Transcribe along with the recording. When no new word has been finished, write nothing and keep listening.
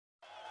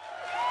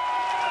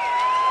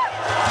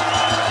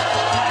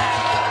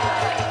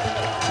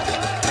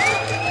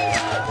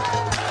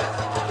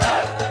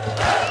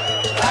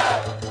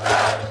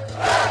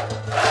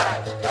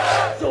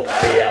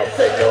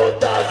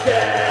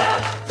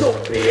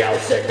é o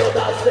senhor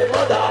das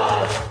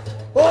demandas.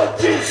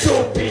 Onde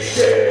Zumbi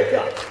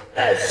chega,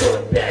 é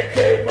Zumbi é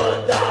quem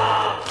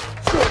manda.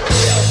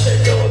 Zumbi é o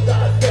senhor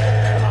das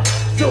guerras,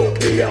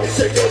 Zumbi é o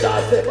senhor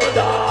das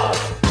demandas.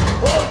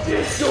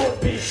 Onde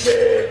Zumbi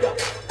chega,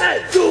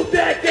 é Zumbi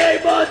é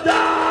quem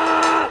manda.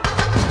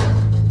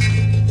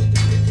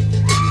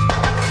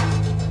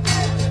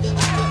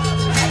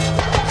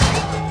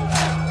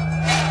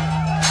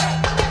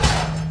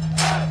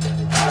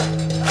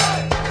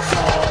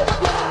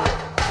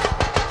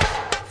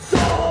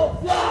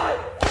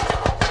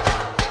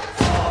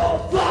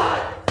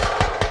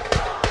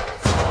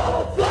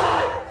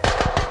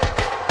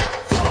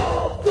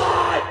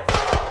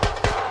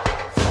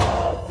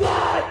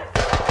 Fly!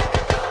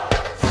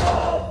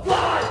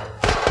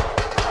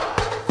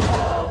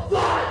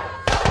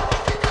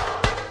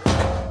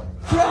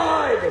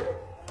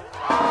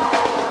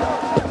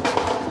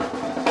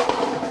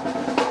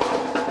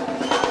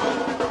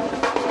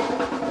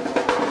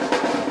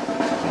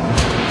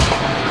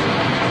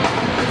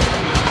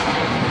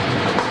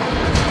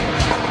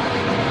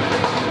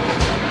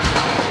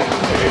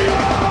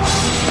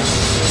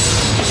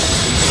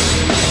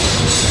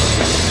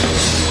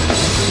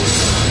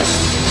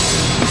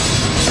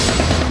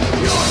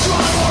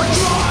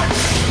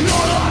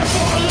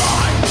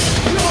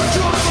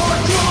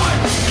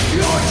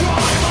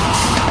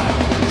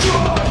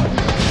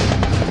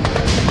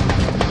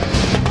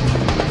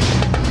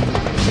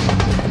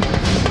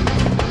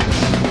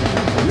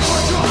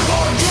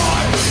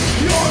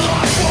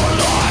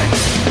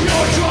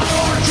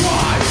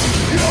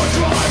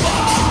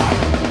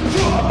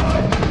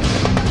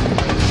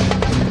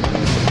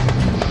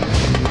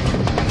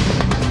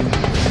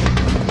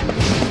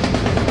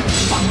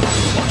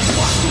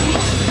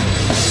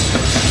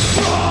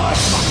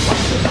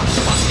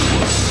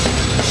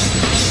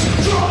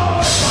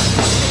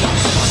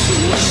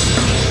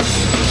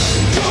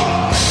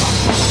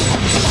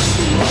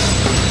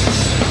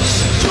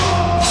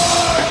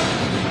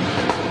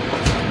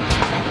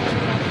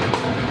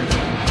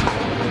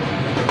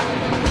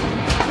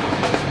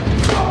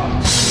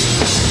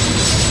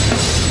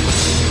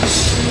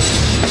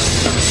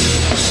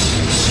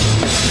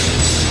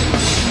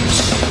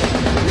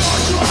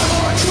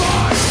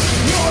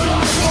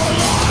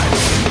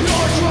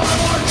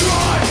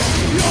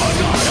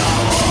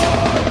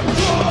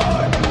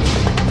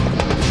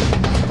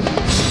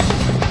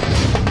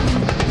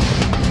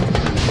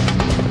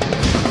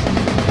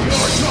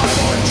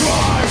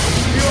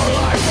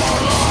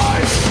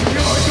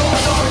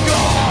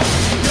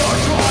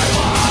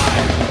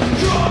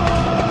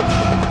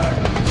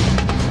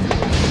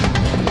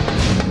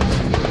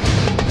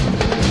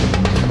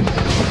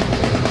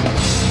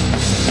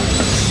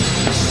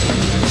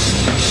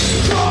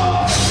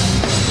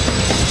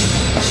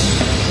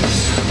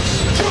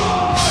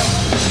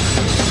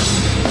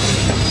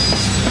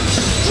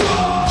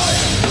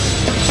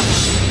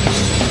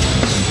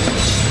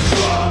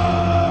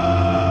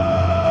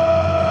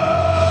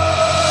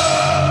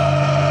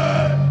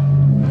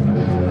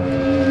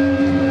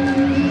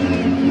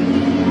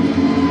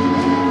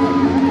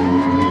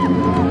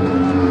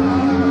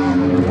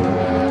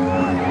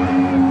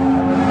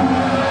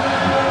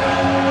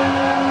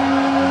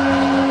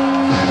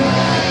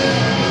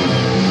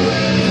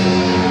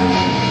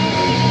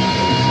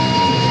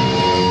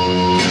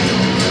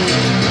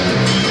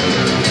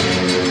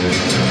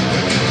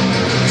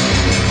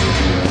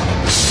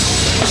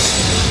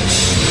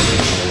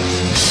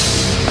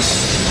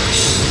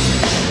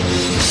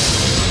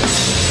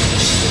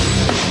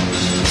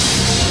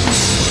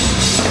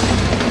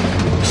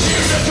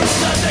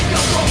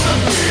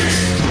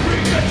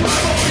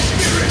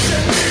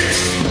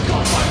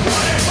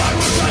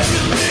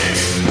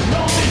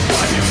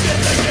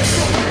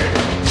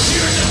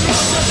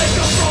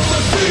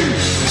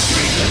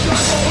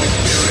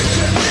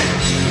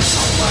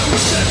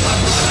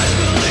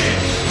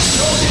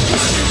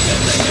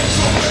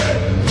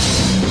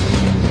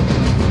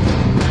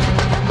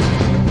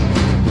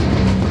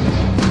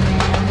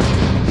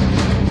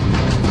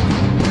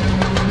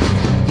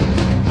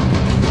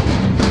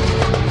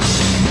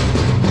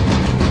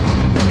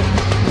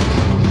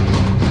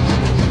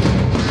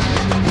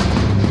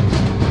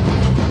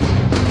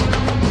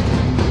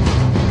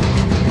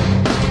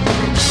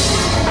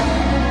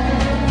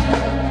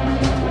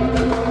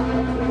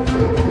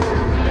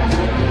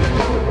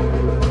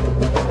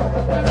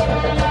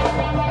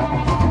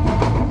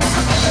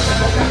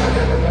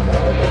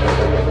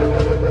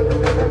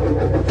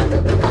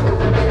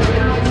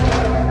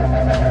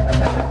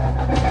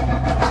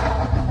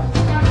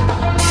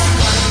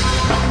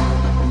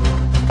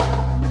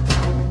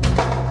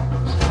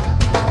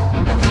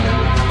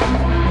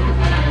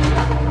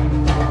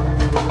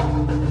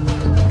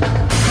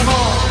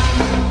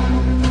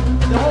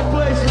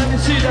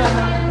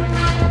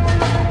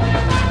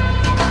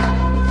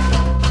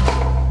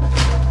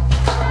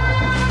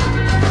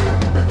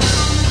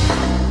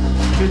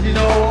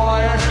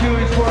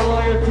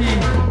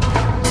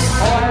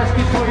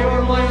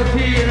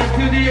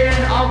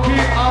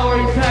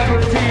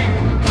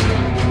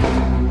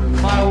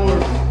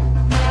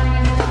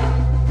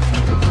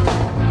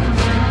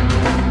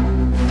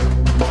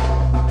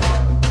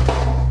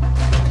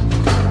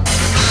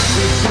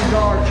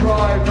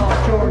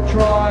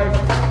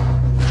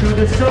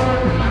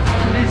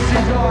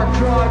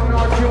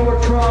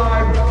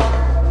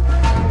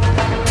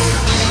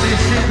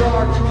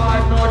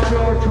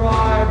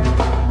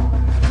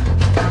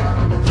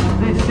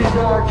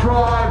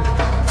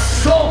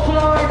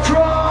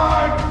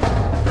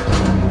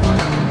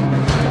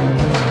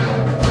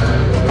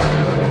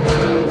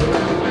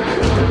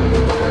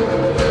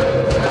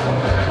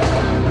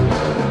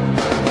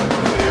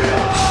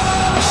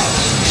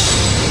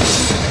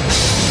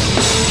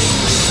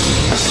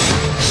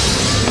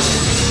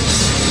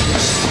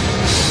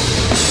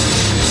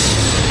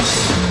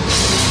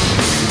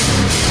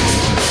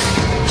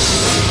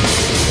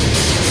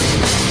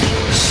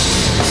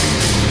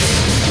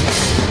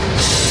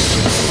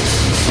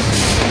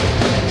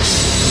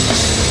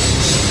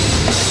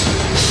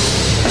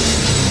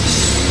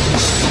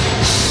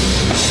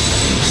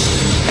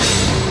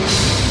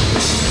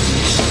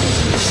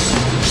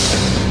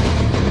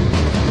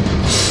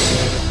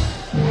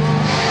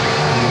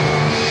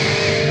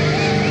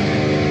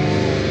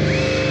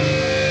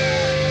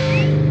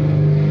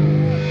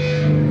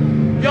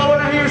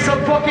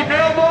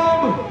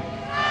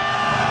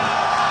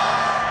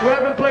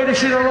 played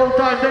this in a long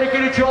time,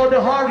 dedicated to all the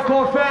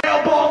hardcore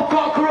fans. Bomb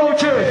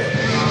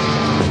cockroaches!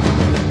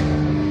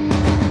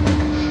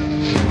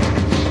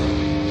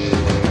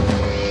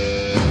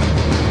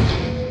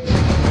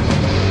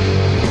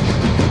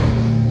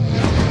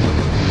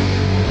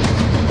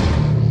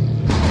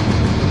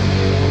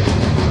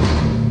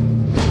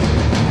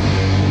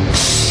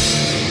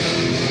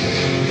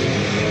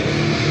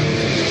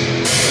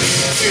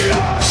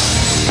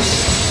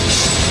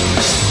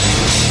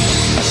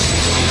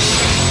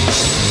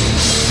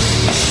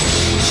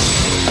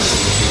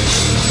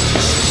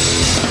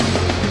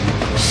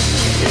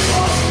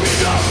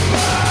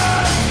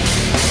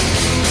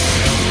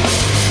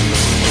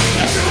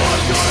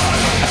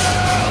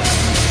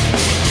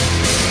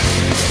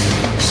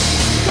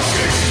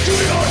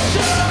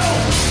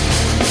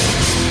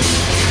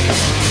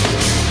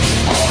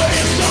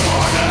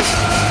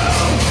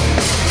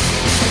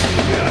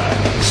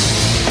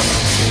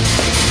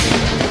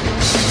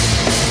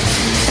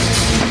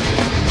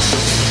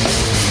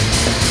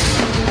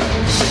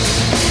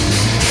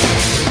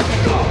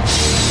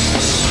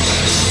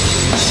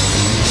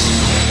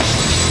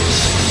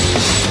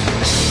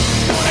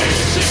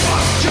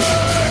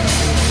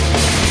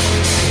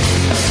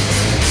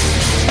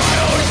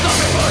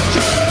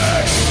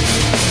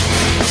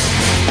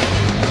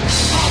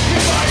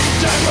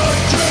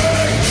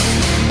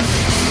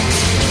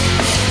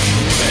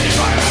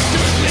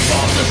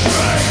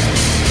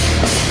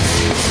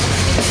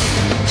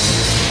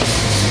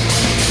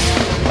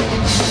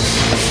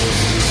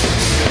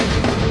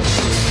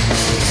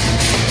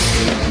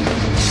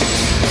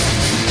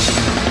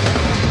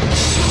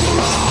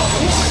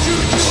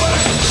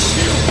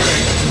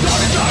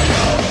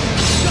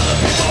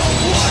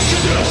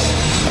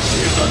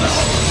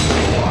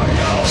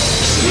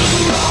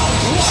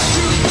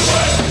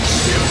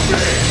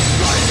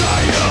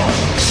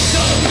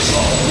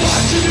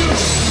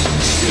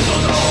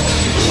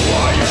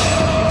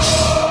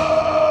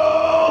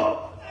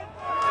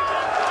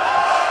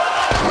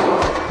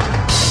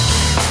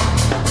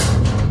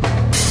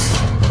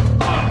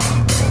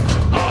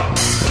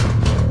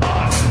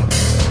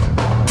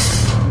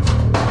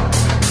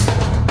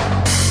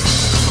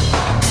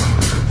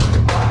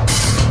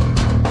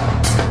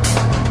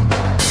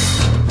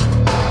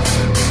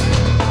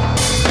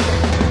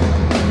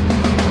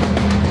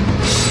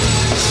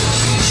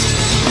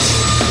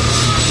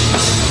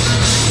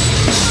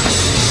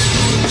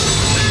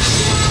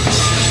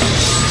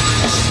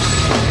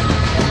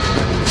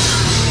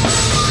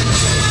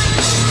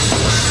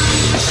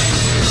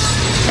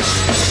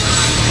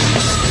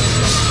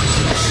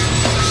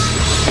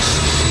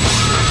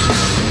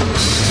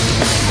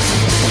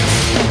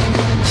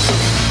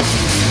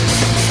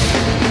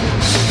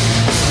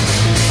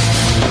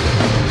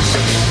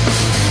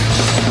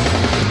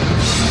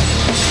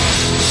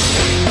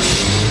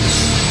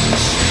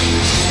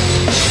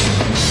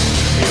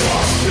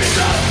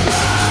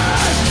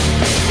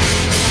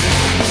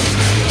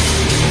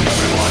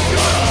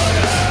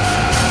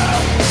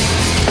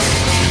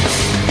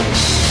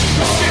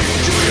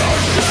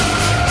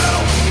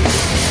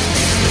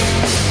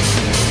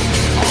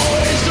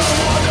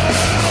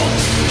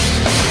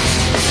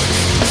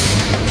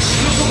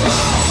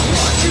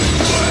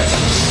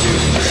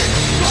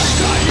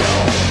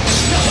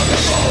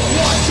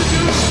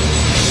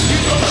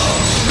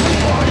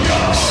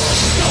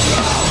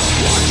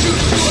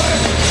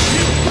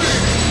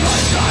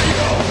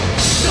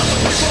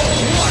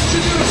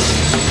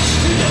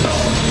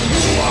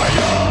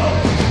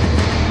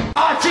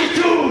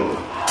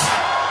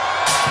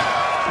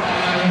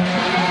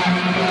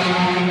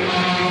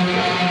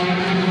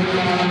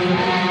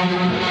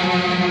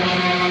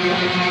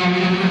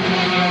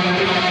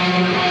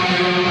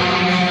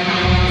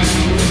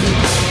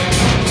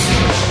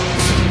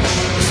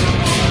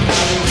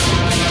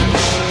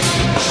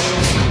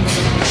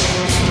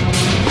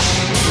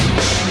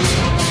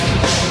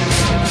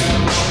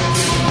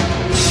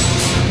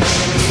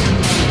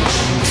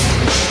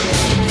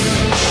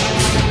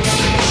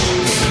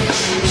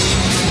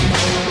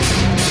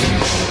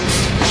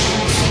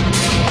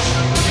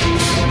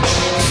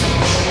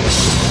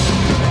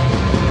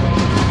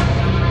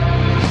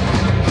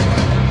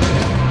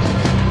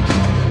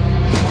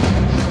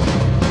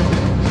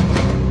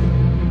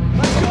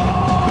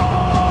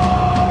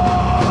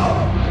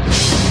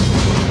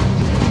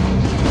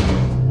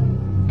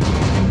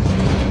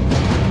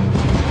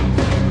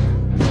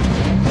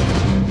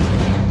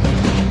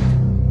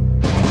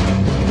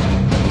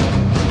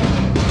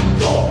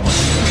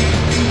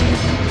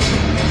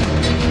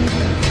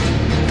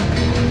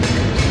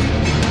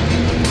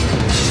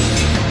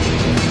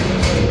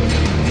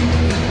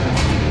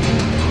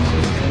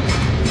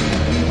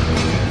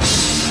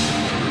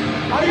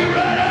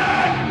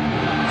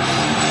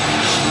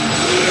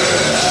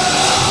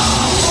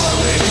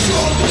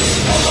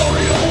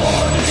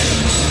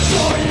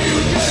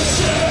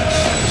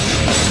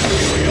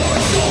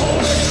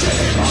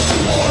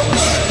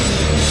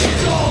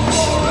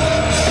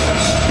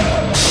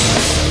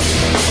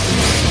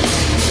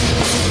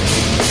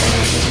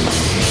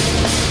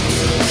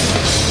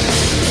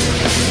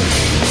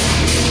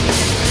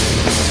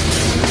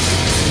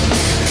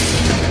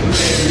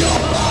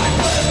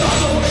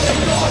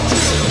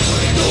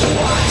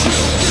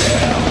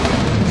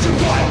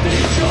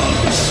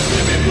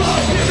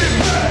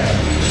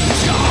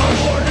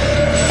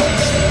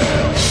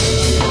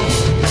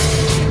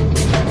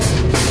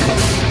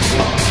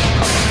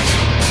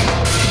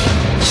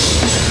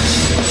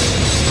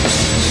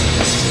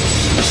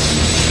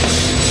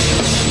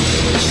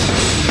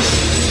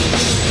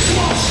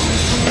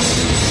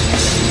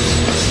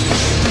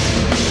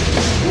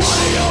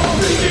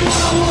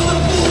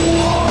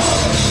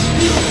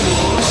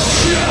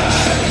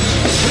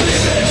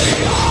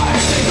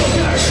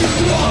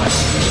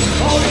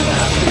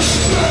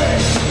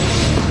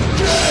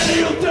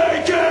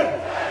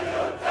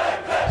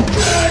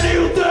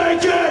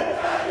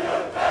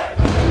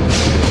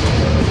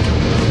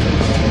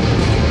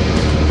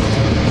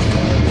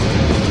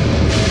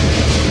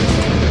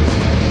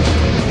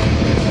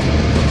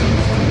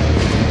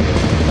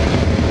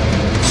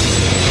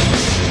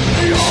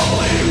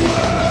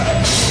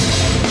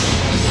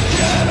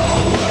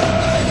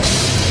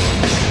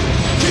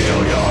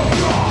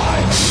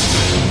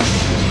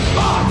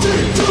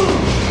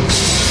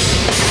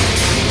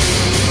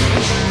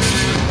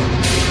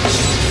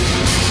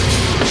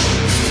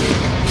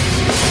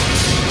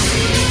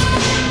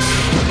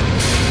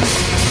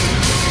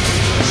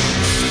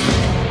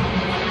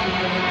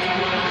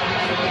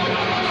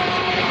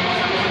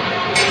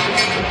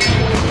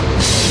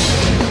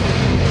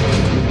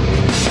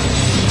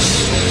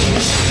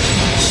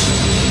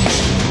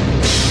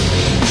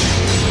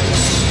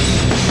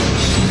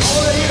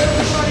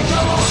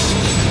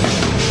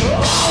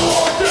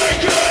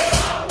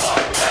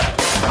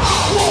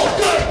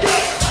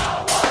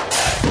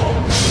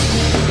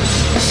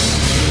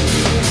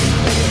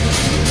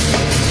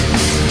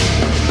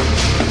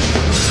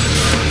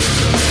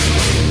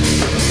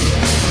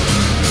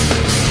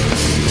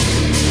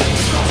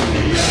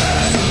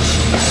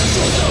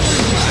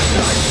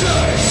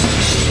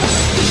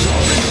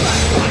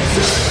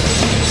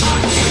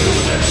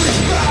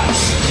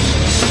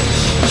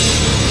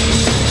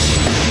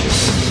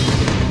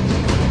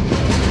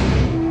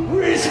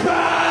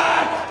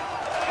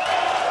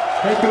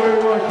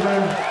 Cockroach,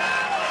 man.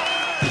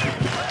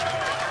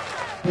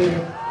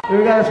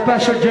 We got a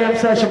special jam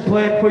session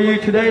planned for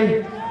you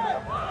today.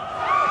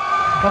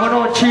 Come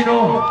on,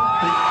 Chino.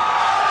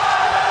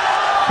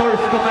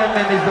 First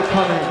commandment is the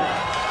coming.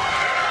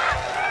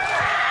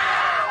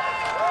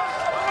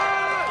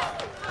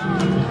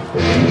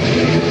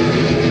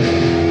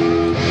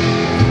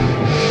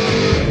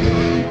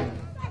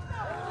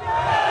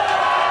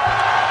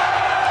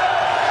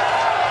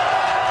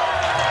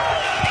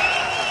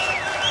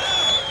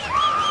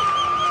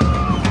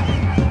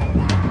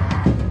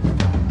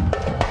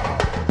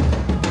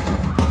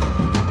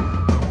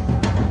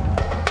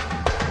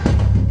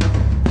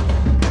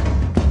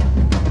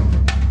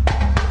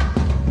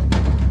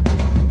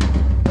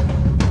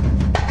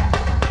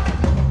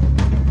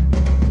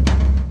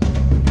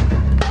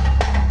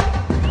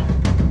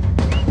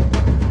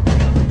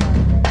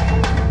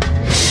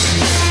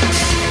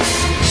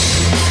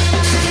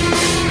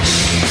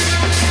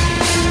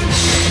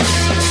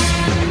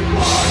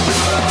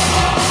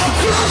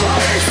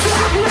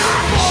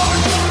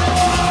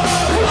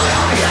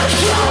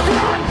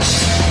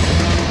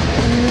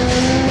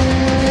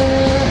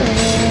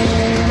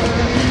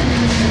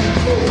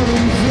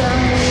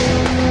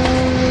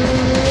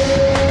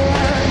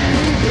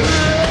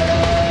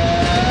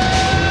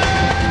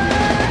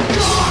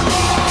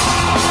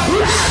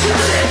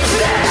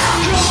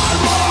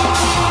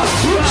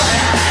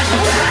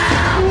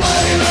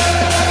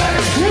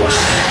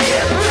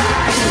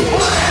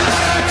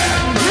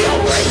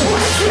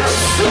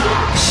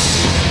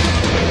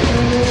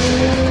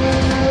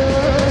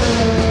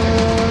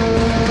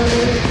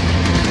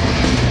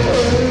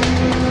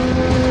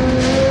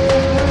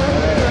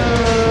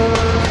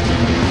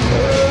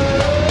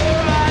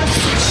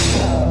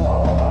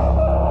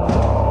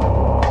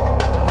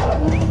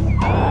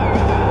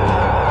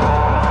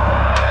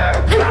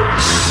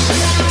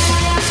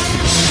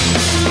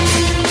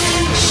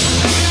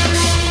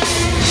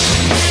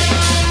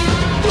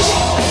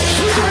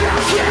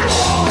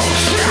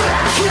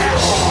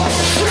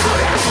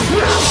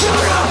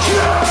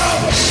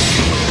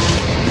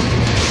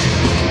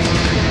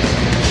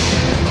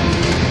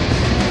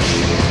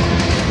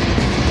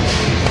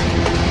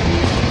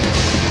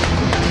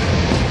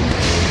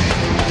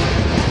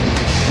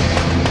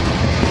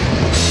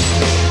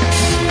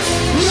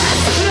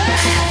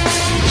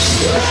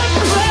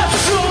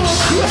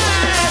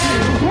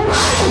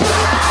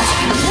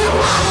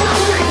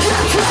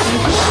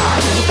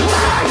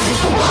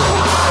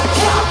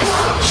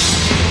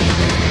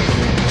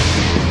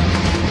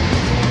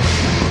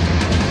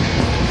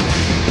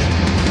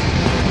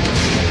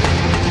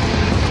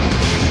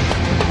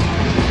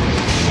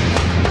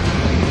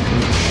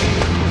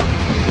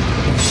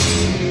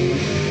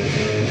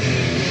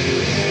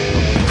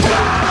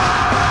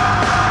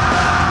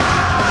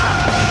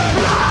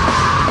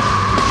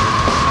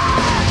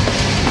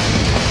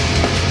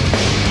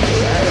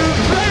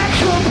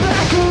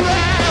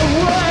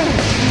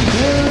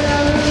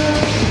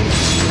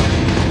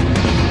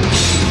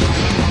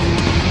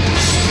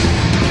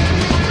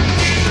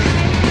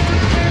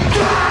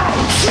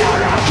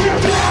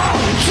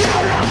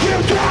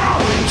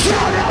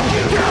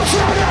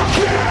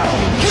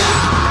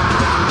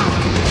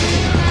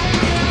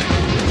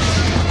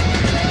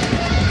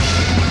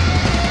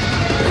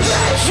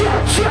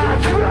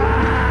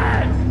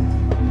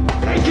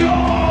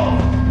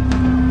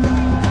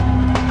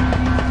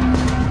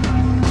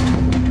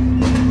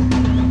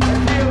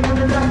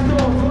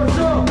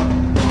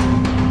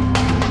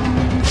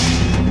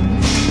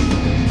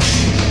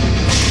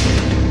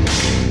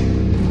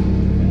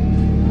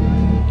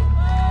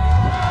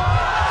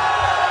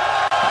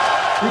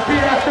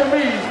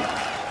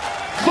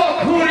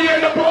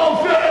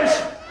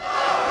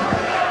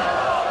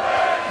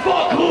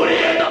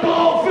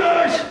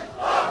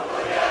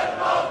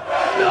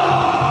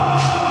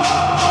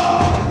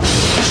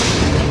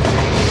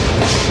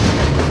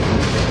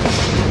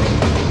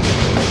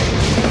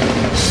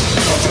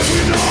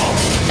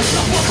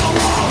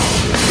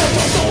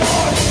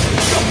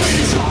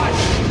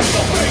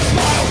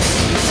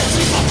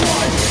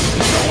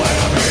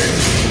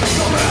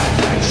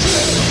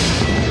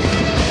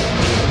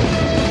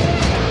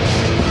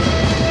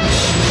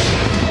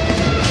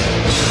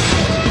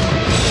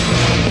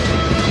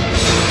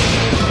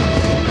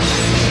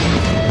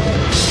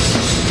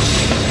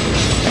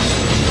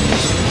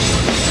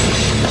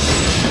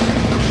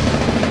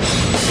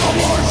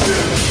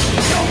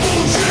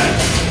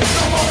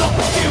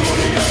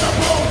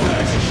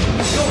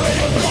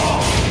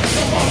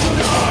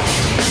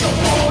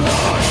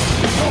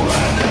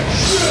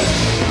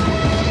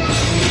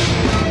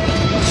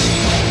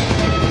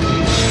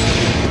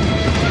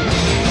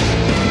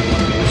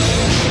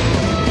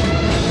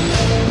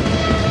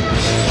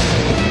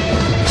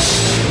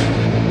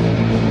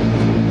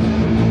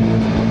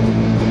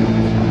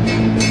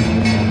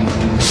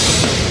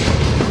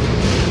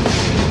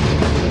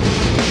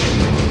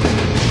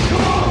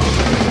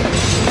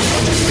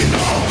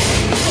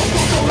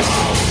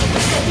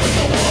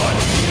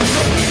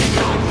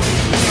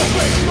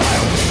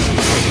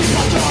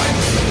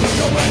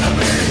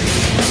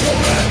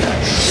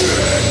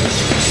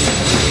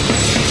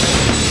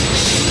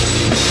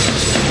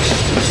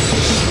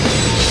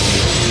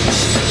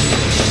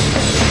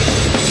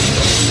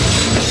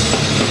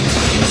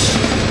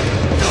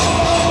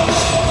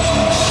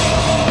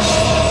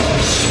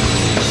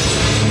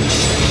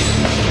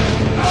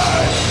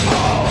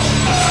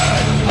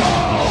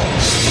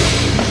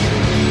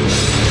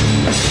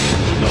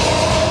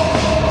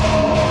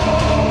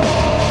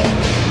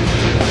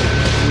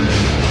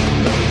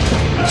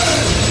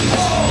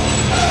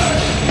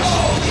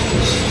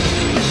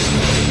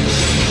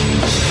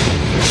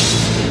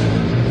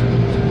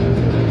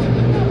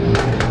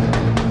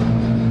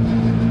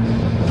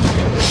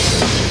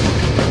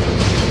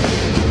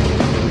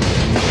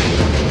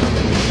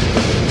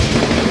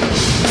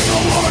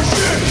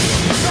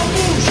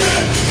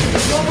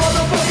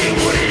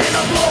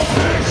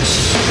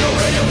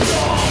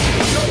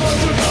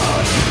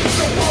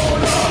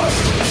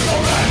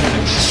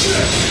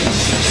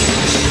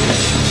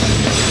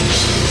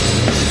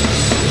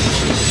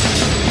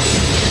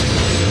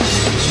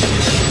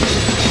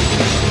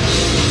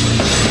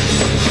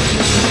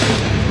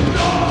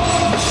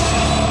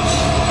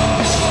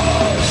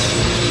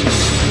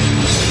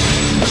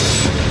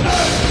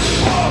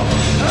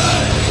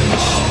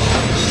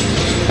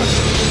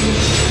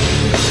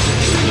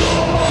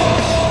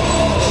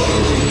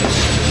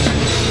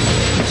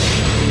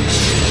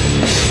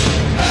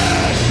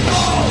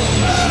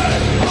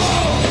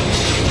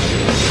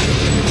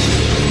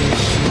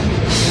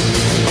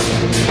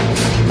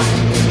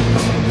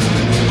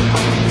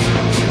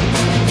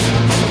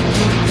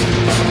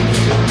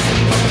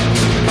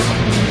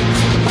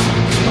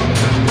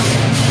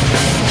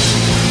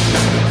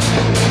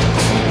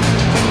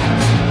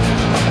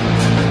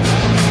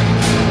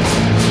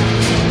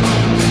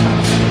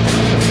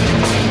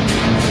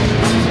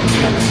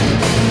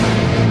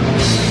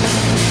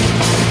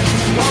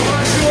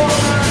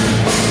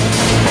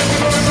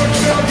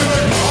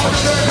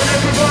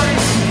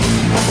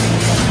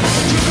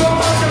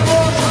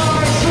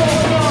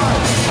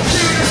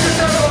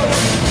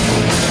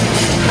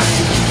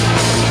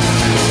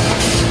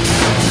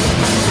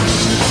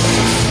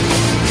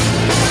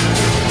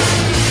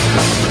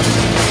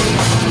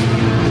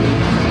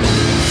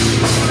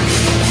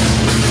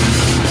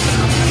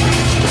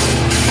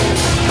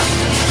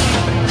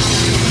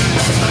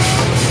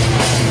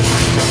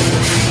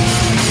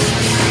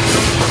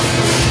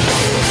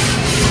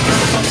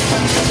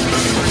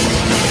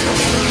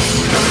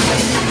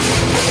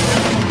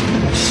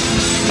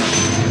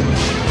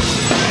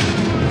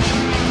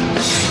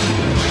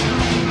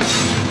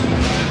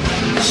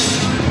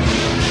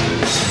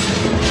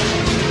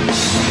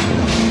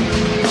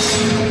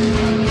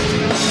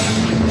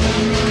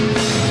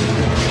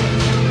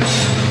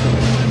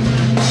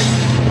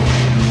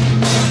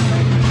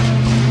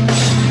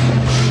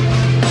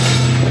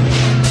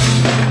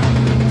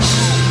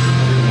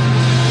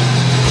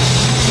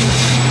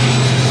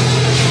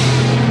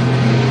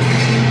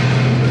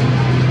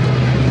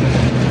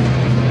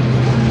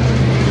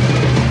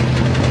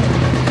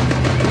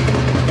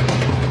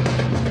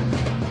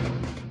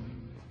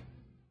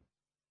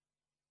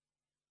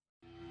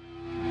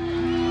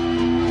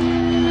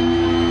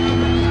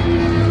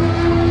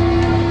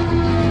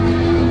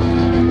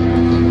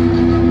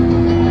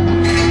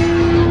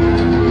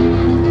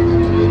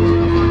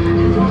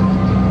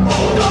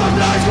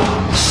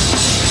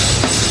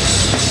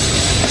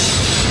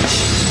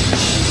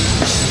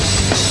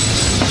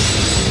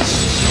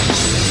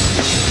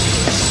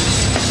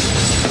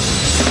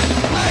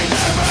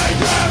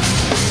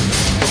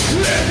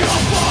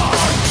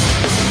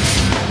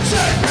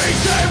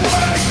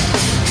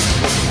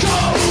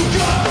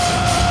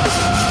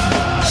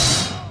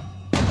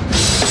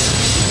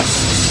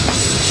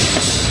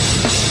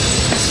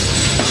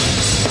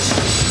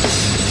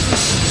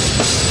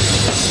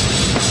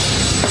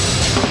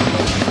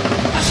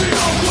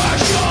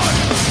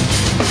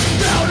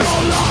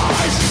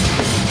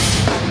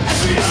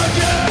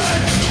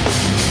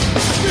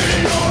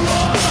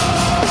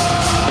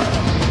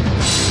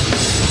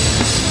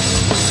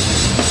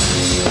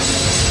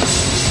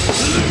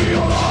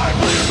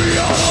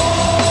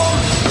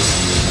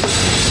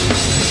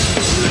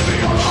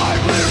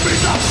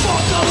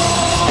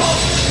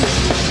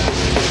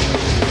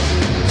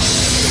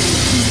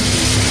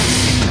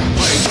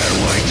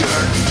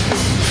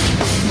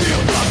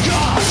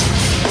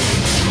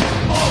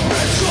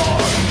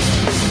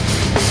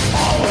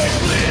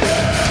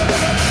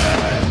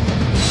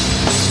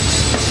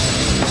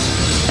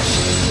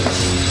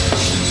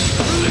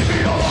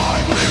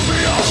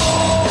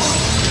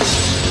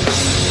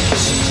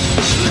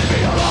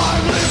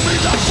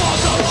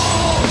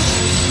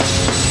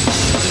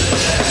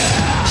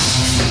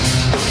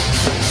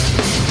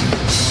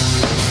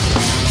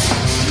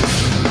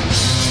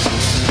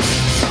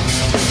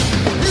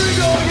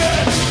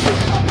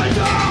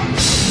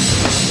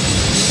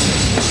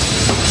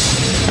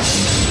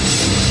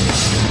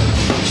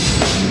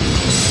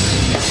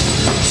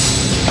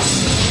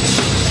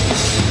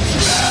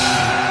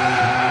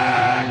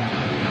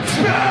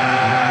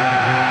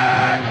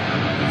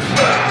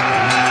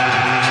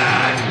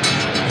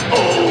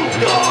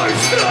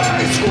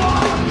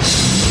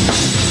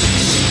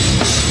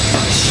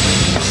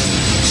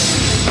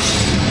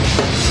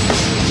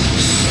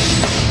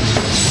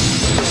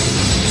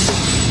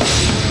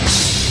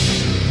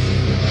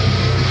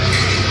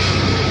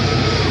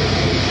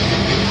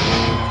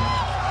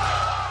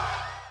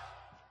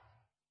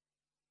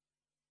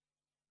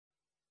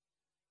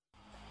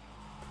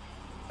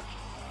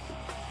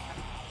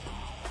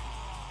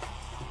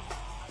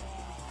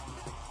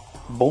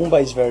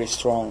 Boomba is very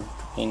strong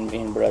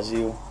in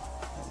Brazil.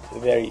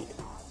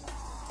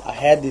 I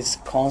had this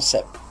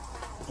concept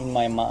in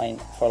my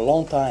mind for a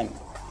long time,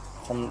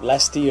 from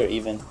last year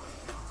even,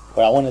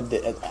 where I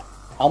wanted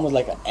almost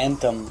like an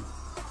anthem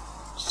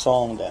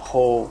song that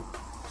whole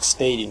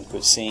stadium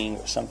could sing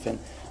or something,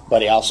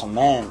 but it also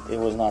meant, it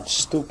was not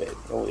stupid,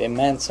 it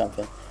meant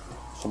something.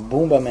 So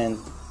Boomba meant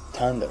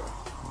thunder,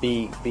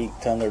 big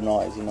thunder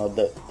noise,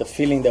 the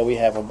feeling that we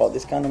have about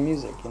this kind of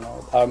music.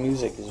 Our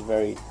music is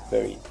very,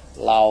 very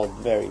loud,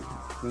 very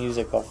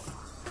music of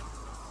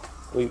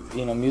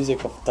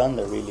music of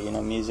thunder, really,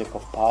 music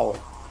of power.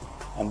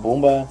 And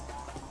Boomba,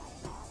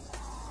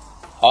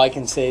 all I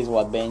can say is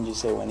what Benji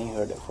said when he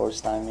heard it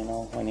first time,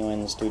 when he went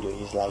in the studio.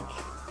 He's like,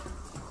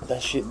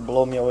 that shit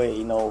blow me away,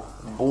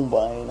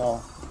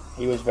 Boomba,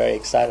 he was very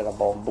excited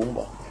about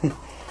Boomba.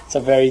 It's a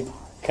very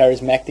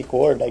charismatic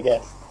word, I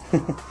guess.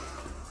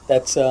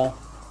 That's a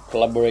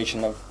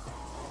collaboration of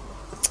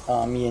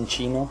me and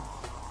Chino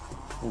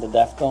and the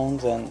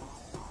Deftones, and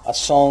a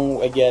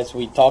song, I guess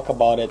we talk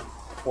about it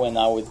when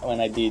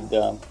I did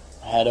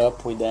Head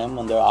Up with them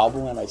on their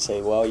album, and I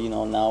say, well,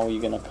 now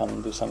you're gonna come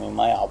and do something in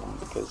my album,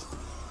 because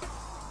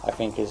I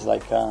think it's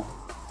like it'll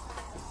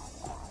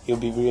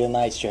be really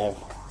nice to have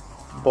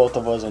both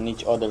of us on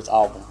each other's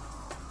album.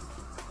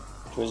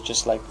 It was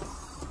just like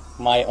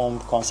my own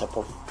concept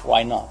of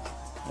why not,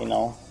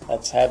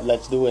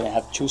 let's do it and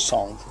have 2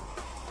 songs.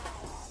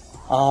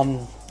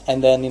 And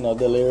then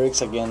the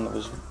lyrics again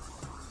was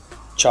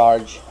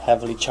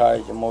heavily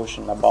charged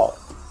emotion about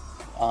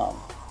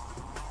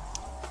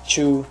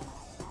two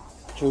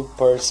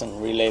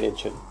person related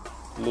to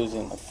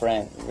losing a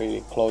friend,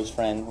 really close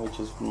friend, which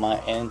is my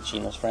and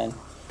Chino's friend.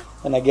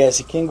 And I guess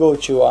it can go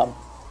to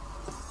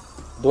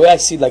the way I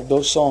see like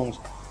those songs,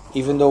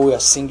 even though we are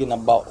singing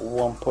about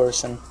one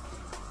person,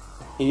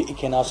 it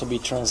can also be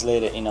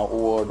translated in a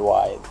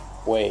worldwide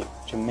way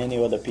to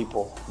many other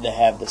people that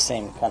have the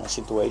same kind of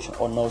situation,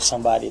 or know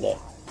somebody that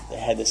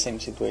had the same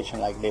situation,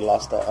 like they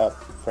lost a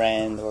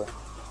friend, or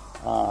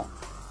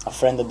a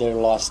friend that they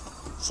lost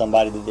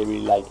somebody that they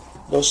really like.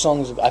 Those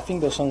songs, I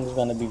think those songs are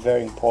going to be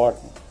very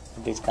important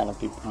for these kind of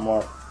people,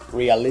 more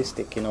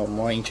realistic,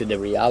 more into the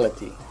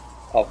reality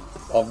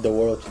of the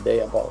world today.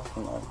 About,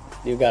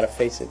 you got to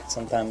face it.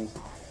 Sometimes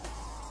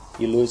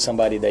you lose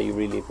somebody that you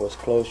really was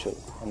close to,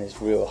 and it's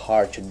real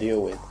hard to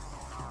deal with.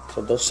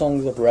 So those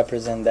songs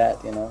represent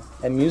that,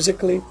 And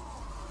musically,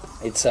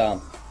 it's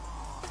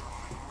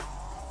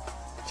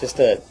just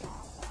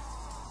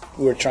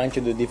we're trying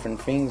to do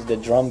different things. The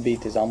drum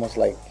beat is almost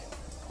like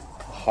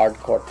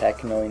hardcore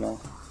techno,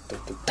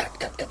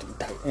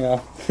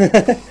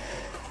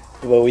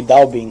 but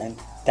without being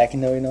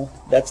techno,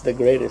 that's the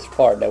greatest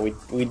part. That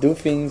we do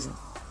things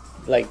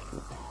like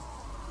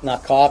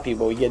not copy,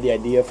 but we get the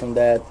idea from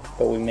that,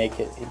 but we make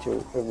it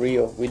into a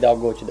real without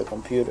going to the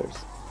computers.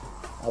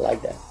 I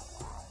like that.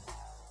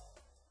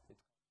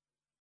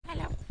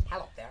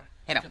 Hello there.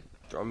 Hello.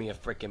 Throw me a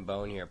freaking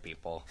bone here,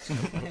 people.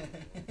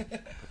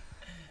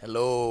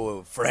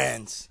 Hello,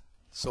 friends.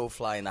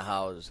 Soulfly in the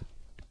house.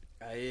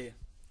 Aí,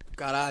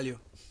 caralho.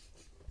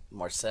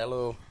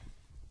 Marcelo,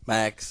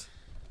 Max.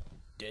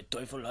 Der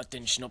Teufel hat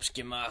den Schnaps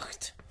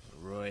gemacht.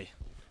 Roy,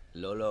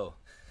 Lolo,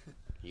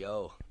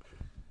 yo.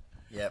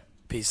 Yep.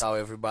 Peace out,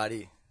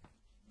 everybody.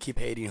 Keep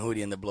hating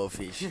Hoodie and the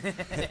Blowfish.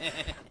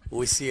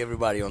 We see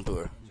everybody on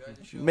tour.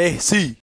 Merci.